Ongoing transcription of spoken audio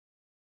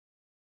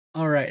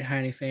Alright,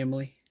 Heine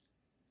Family.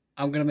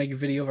 I'm gonna make a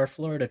video of our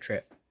Florida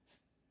trip.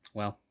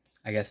 Well,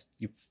 I guess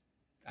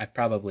I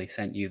probably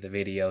sent you the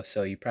video,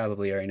 so you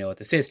probably already know what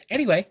this is.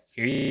 Anyway,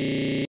 here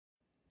you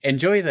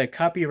enjoy the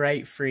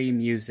copyright-free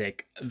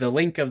music. The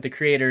link of the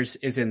creators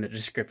is in the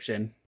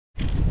description.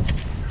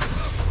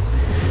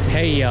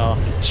 Hey y'all,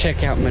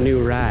 check out my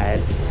new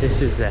ride.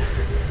 This is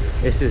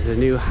a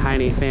new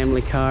Heine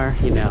Family car.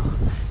 You know,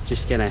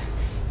 just gonna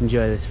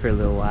enjoy this for a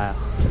little while.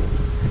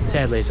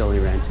 Sadly, it's only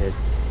rented,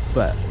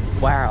 but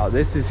wow,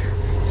 this is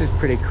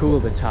pretty cool.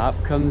 The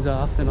top comes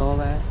off and all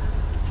that.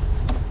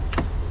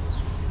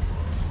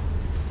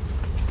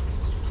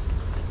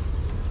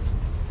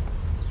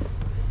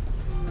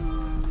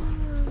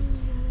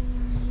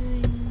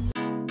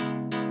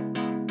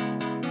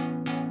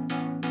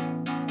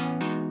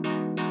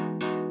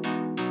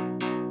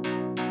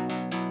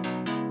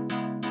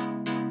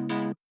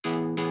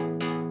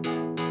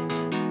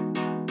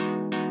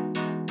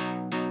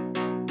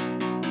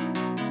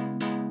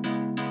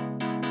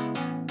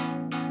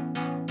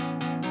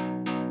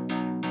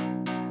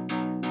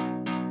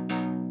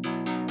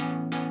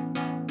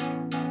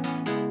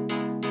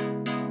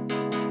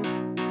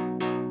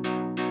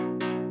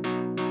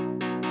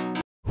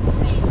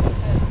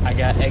 I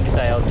got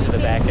exiled to the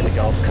back of the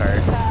golf cart.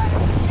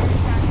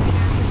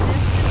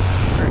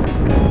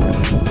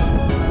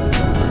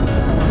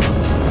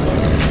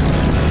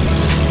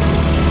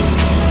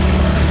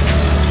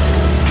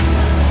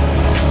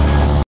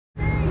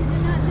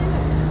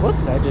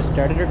 Whoops, I just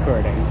started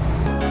recording.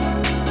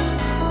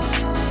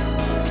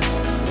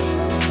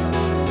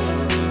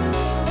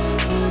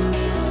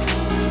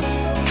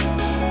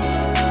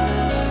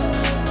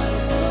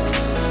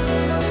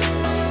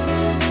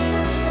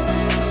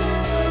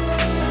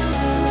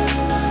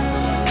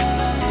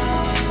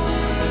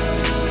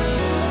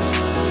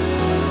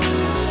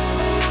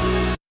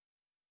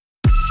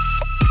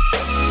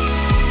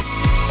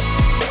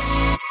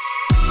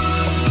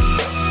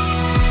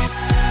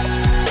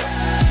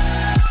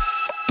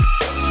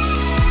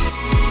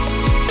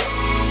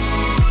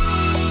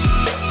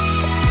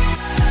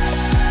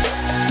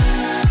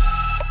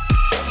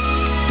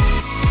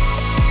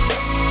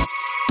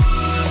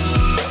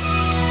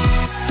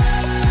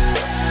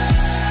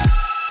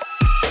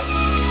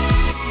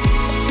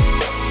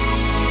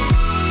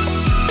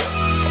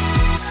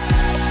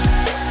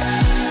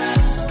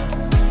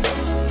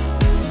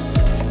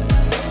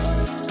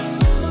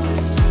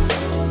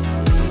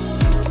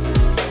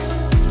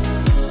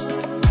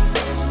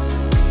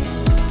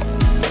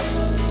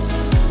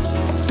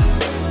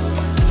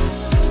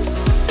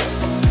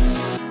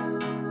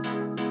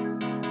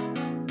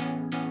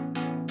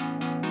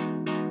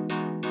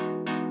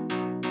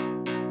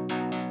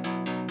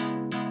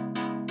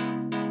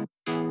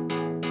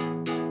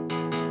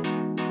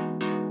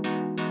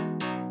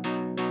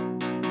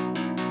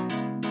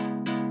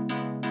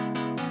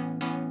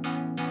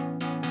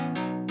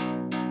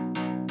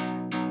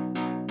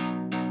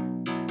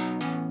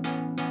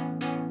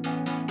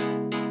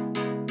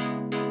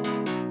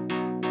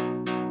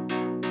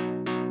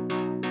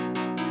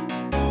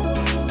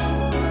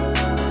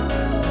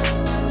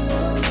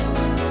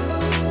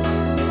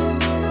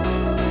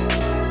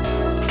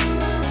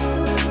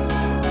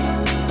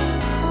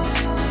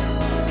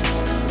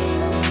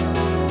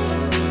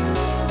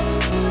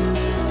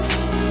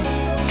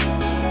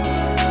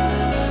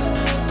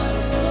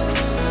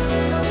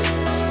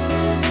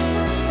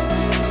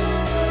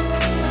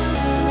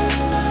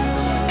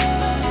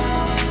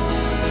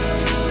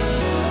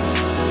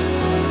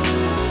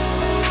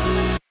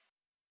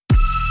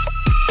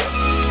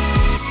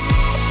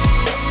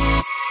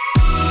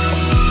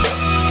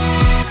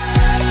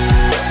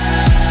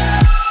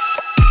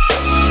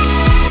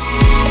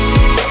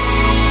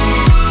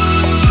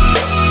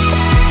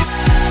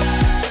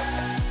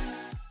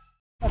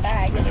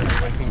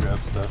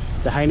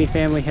 The Heine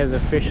family has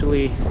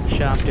officially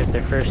shopped at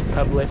their first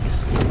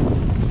Publix.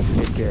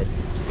 Did good.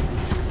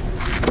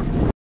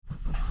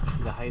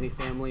 The Heine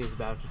family is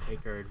about to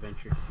take our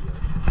adventure to the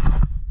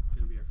ocean. It's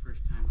going to be our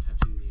first time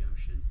touching the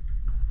ocean.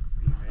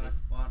 Are you ready?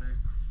 That's water.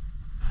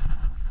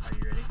 Are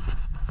you ready?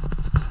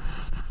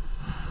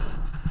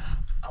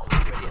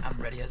 I'm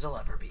ready as I'll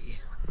ever be,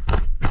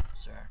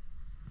 sir.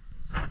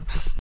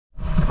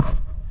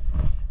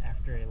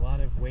 After a lot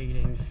of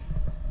waiting,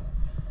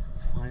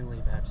 finally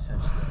about to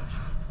touch the ocean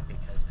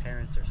because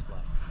parents are slow.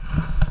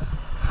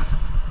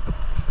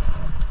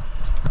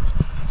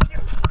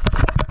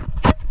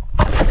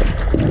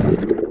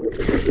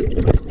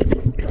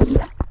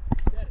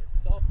 That is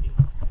salty.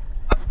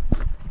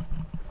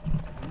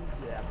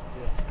 Yeah.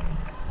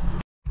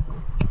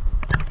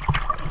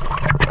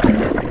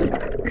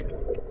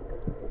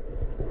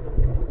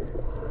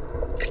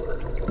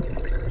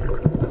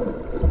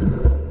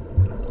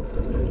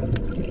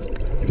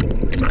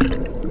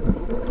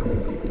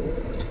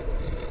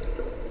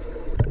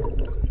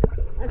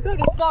 I found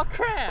a small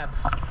crab!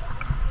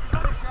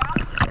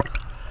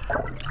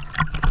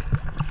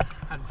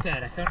 I'm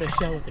sad, I found a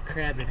shell with a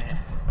crab in it.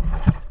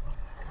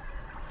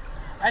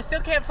 I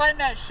still can't find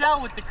that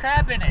shell with the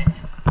crab in it.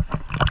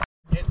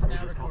 It's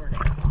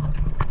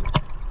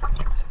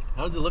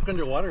How'd you look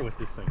underwater with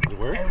this thing? Did it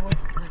work? It looks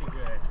pretty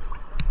good.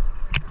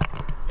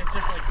 It's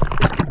just like...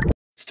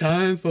 It's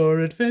time for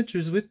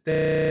adventures with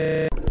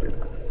Dad.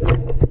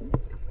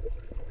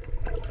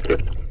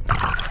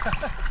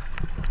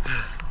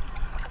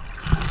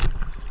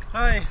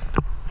 Hi.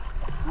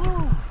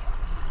 Woo.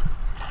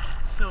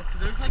 So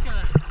there's like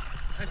a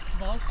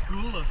small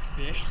school of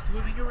fish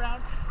swimming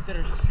around that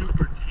are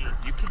super tame.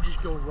 You can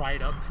just go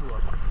right up to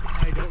them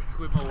and they don't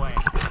swim away.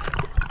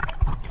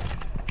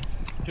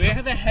 Do we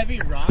have a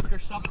heavy rock or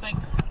something?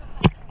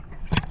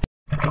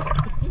 I'm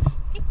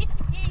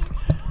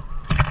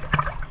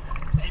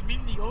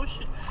in the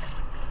ocean.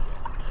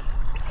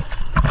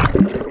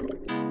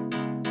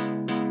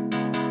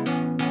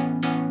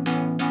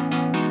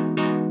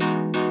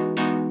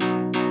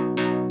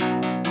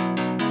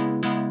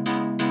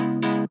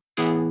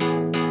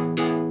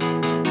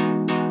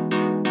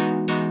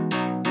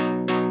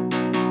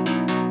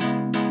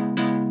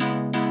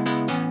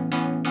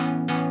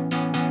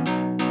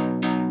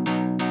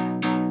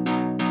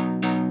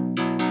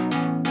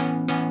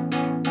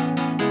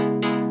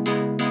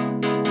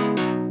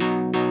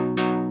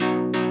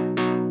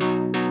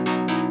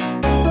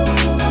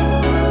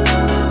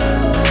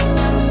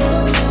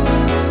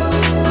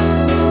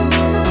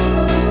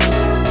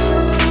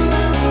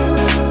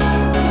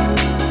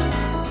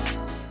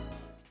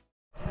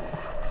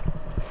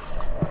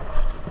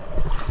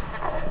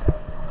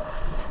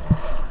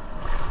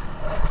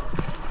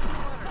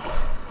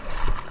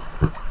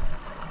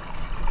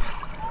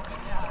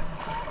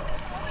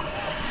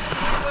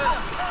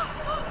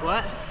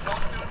 What?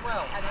 Both doing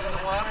well. In the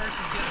water,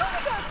 she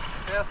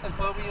gets some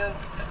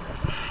phobias.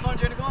 Come on,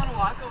 do you want to go on a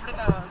walk over to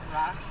those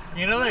rocks?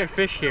 You know there are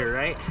fish here,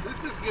 right?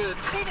 This is good.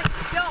 Hayden,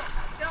 don't.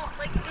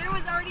 Like, there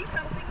was already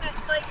something that,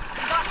 like,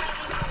 got my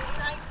ankles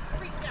and I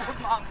freaked out.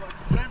 Mom, look.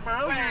 Can I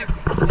borrow your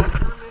stuff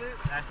for a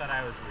minute? I thought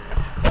I was weird.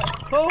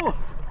 Oh!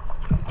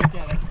 Look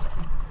at it.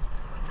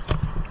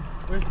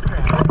 Where's the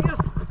crab? Yes.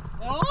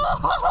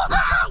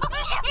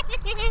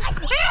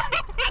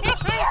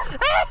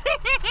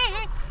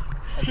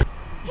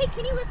 Hey,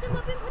 can you lift him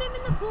up and put him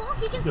in the pool?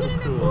 He can So sit in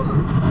cool. a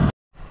pool.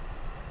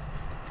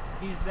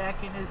 He's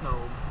back in his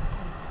home.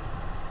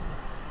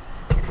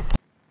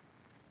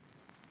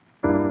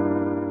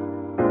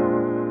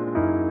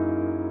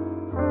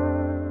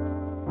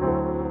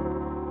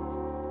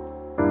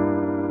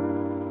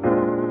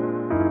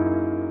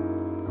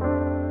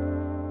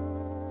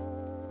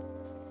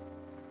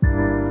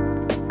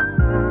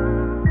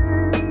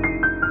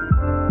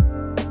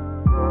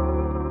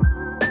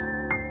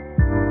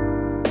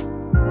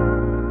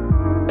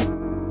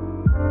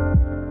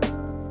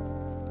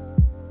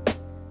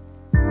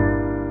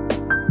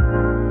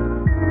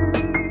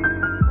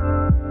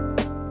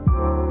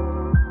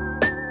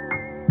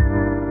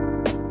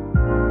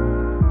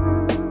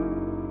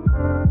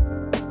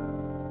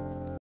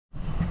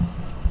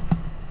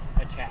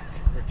 Attack.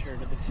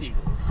 Return of the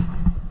Seagulls.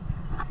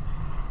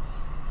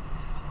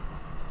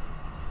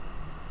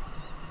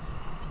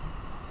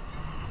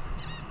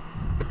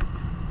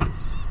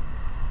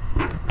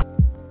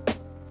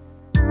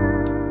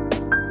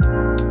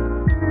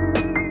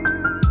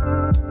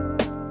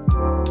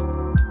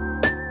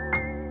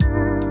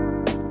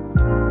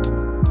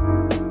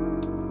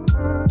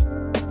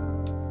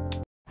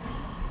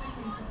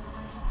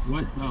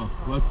 What? Oh,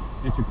 whoops.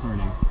 It's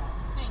recording.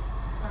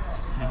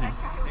 That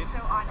guy was so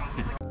on it.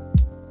 He's like,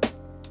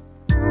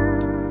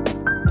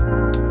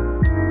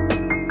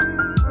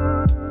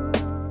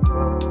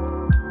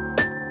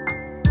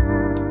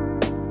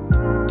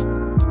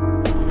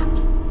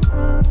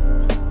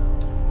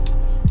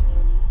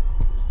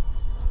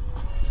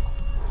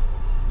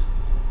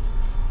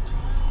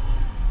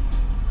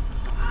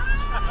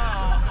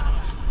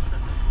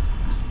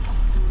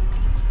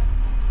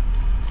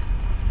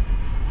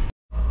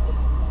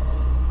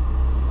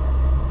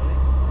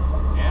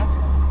 Yeah?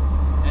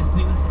 That's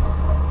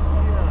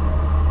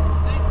the...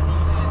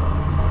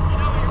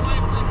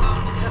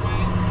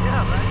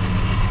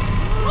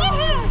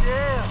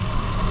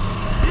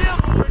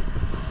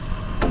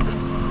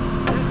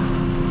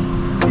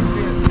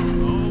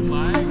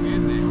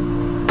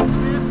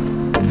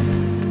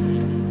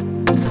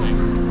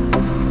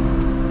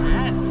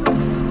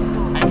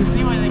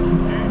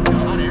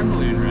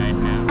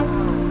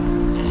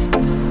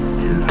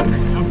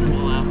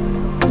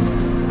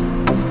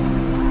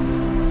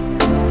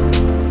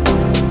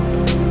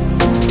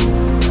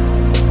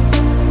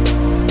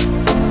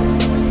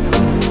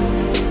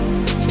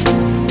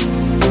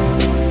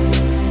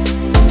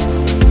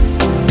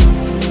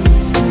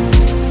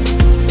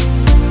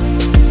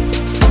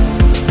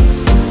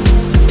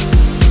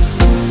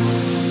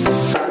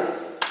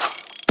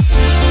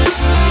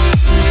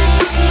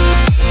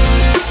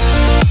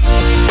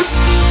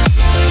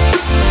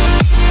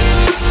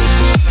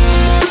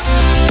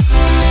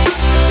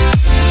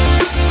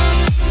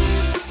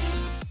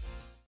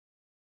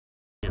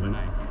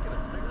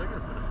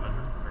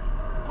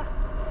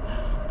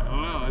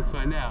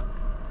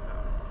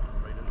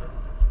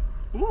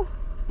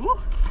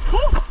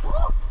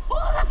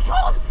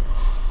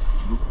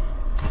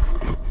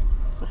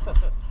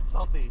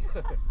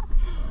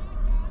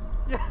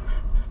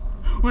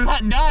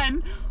 not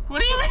done.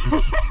 What do you mean?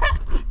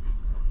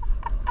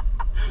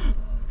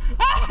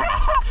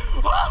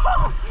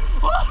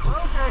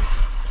 Okay.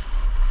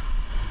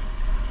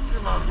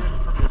 Your mom gave you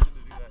permission to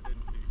do that,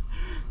 didn't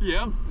she?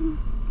 Yep.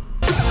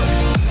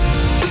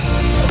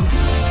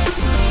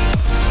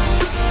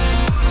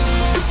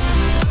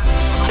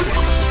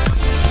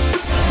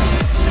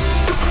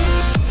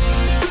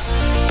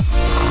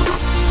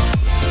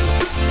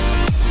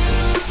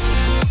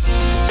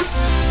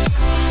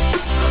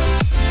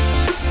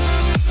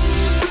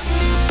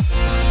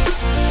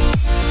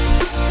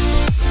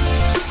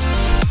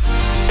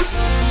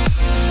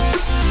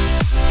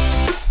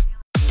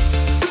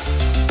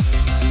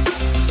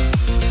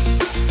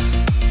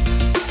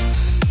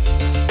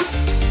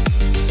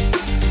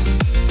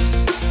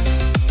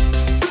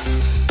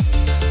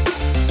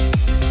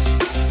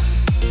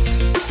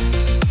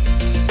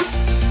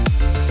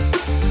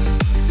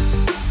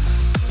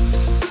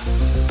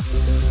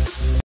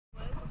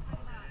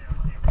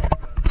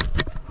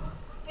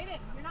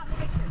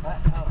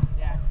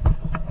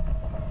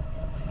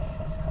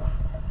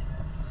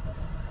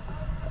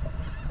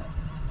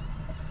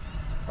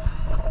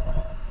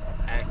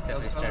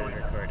 I started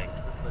recording.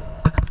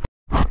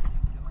 Well,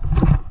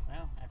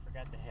 I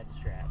forgot the head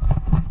strap,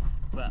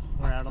 but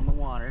we're out on the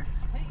water.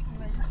 Hey,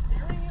 are you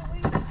steering at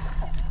least?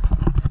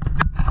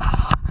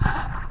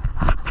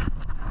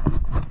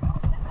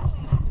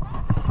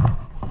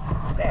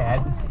 Dad.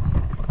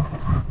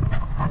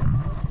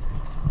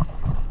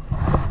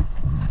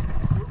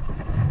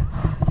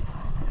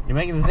 You're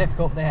making this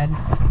difficult, Dad.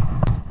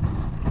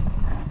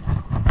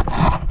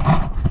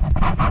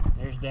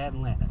 There's Dad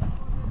and Landon.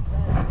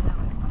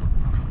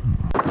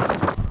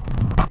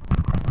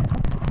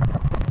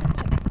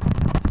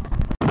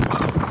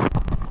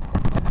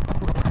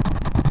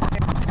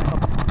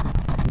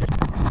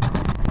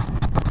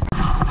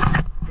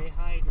 Say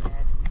hi,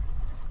 Dad.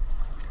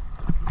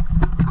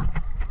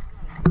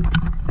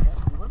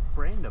 What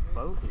brand of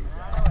boat is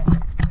that?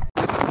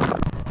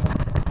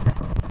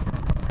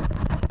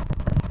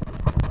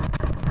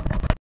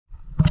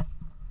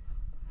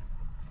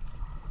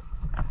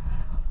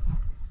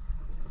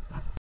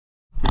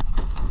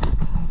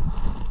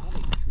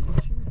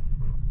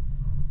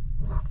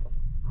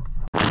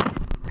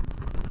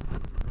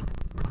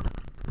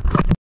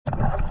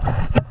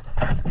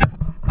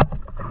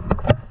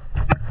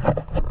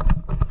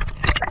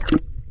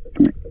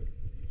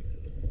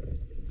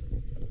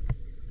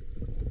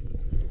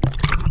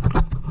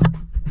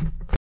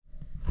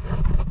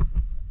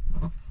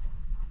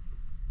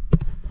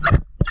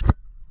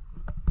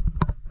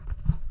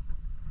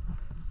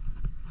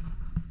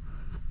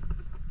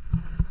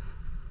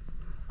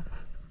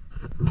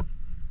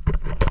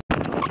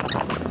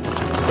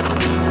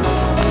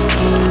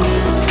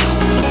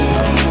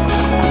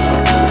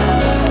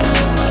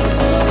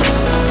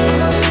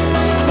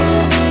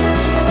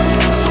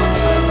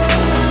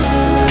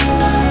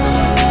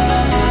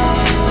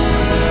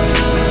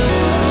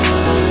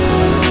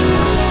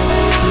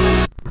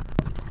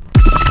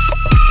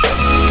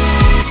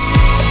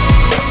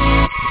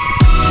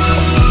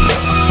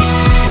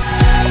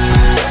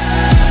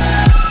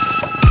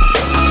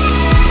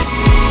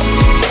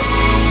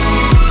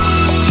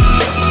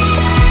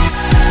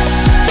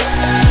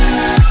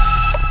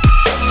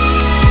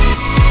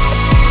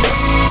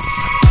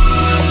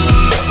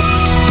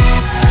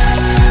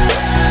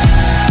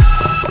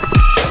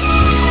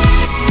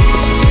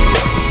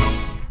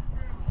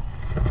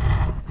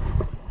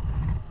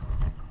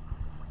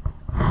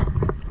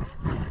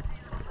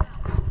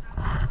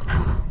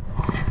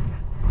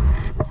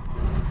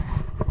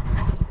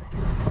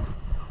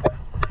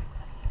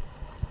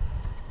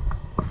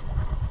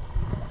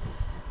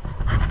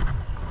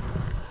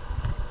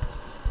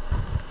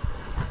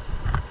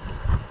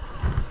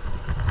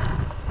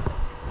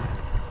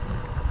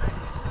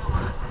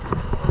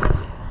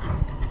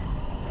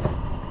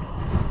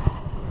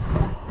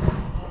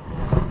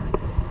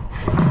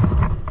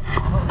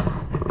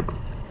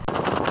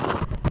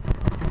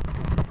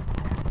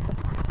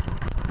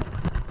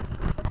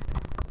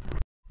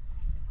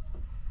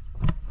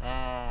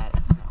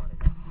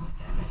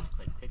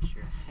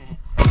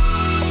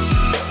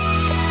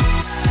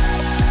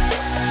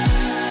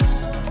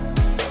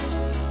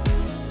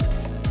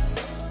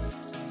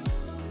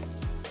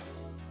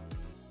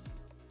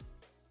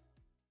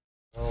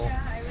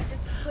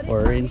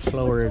 We're in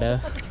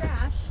Florida.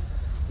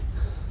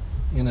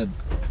 In a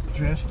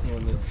trash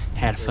can that's...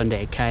 Had a fun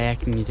day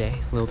kayaking today.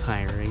 A little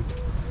tiring.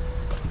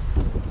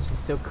 She's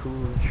so cool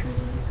in the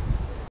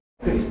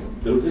trees.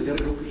 Those that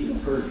gotta go pee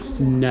first.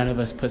 None of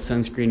us put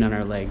sunscreen on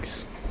our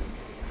legs.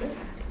 This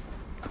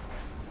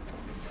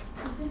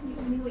is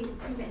the only way to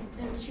prevent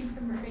you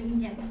from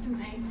rubbing against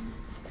my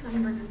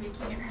sunburn and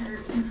making it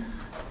hurt.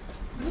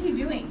 What are you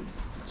doing?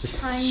 Just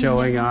Trying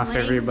showing different off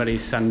legs?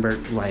 everybody's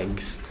sunburnt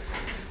legs.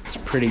 It's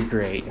pretty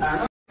great.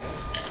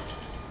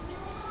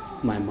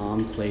 My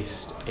mom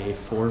placed a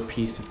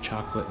 4-piece of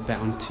chocolate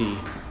bounty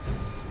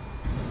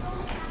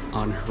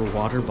on her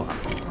water bottle.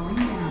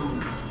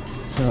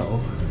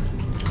 So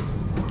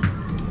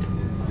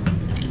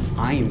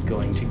I am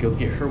going to go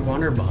get her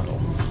water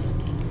bottle.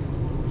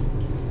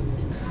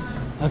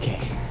 Okay,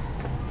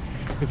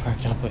 we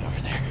parked all the way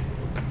over there.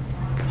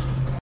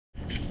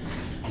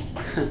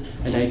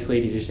 A nice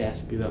lady just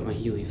asked me about my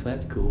Heelys, so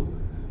that's cool.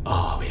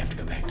 Oh, we have to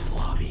go back to the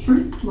lobby.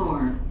 First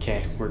floor.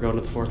 Okay, we're going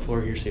to the 4th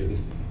floor here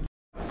soon.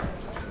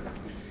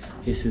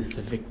 This is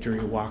the victory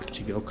walk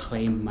to go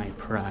claim my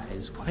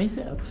prize. Why is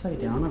it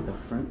upside down on the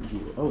front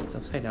view? Oh, it's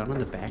upside down on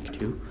the back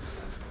too.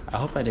 I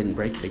hope I didn't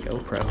break the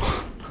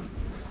GoPro.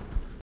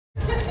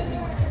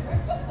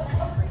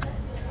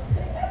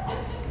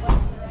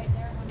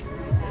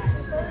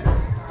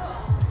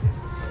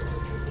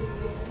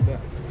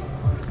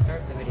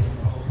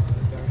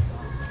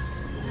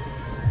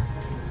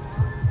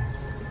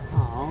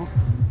 Aw,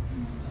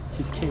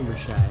 he's camera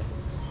shy.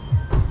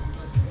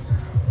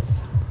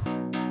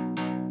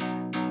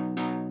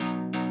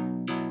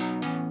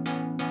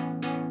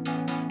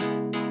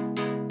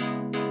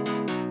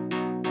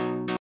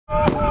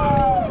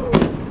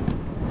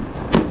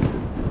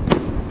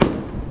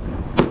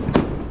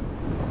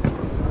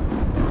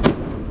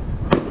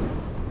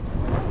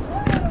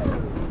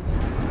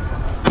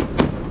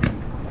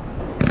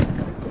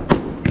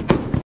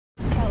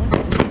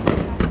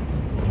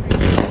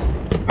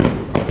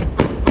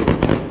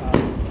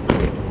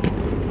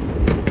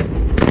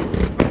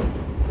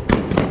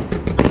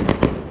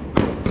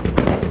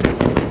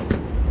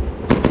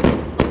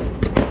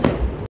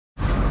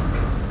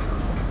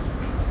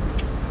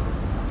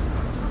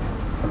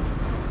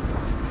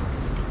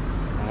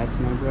 That's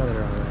my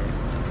brother, all right.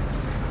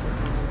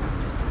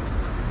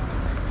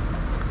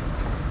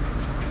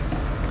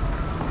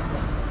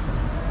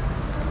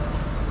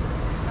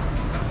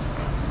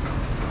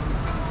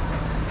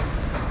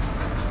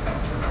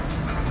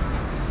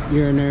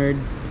 You're a nerd.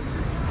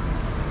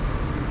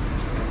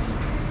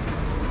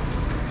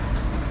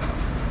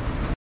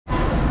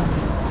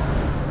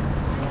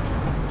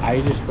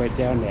 I just went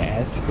down the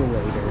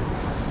escalator.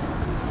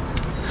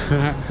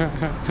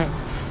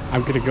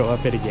 I'm gonna go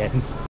up it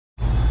again.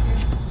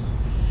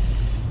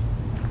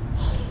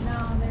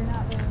 No, they're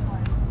not very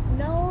warm.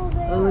 No,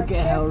 they are. Look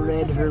at how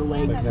red her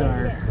legs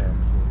are.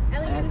 I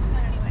like this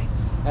one anyway.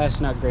 That's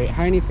not great.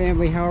 Heine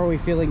family, how are we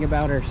feeling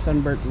about our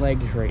sunburnt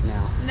legs right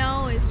now?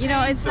 No, it's You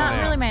know, it's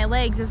not really my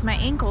legs, it's my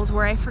ankles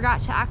where I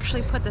forgot to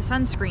actually put the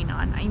sunscreen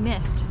on. I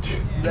missed.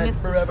 I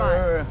missed the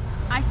spot.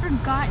 I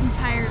forgot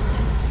entirely.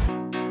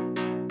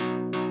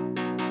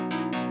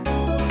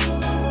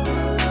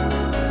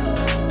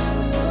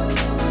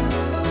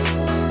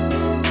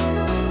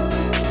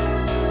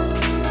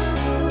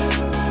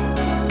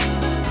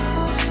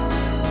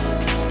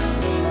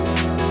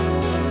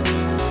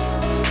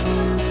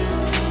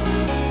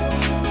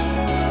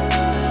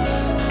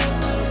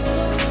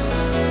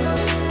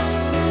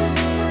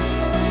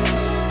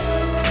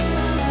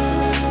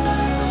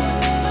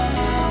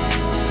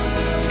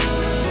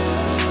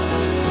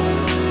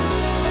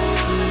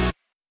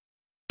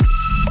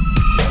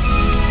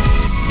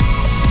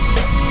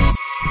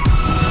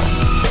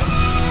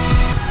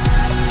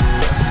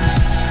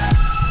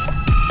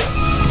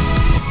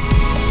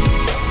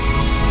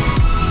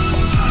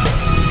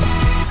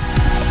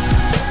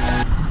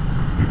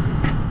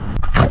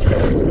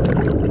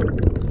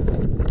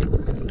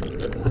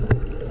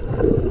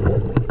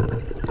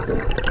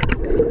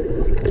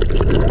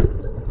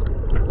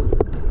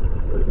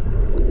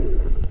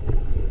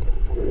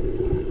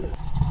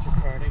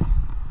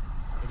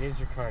 It is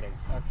recording.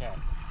 Okay.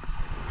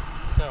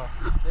 So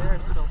there are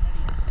still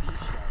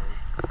seashells.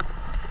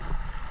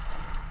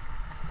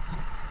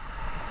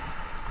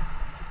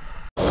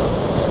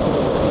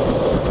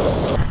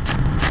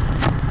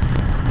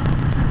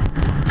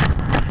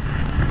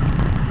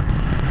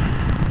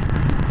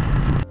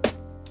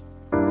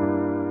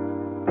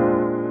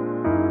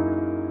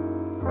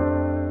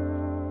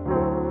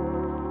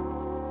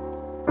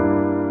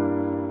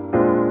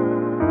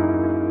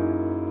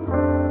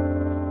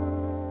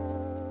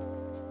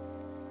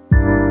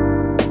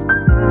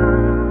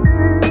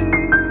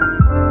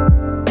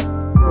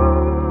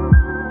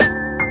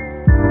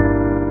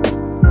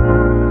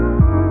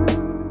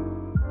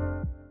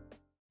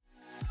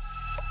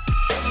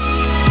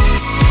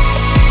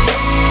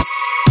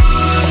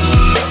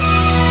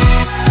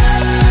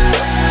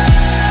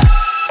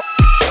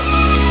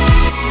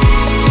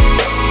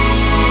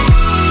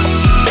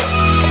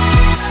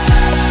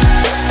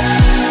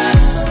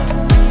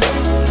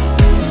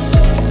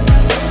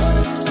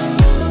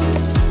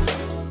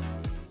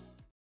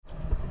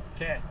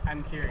 Okay,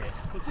 I'm curious.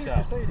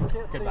 So,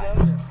 goodbye.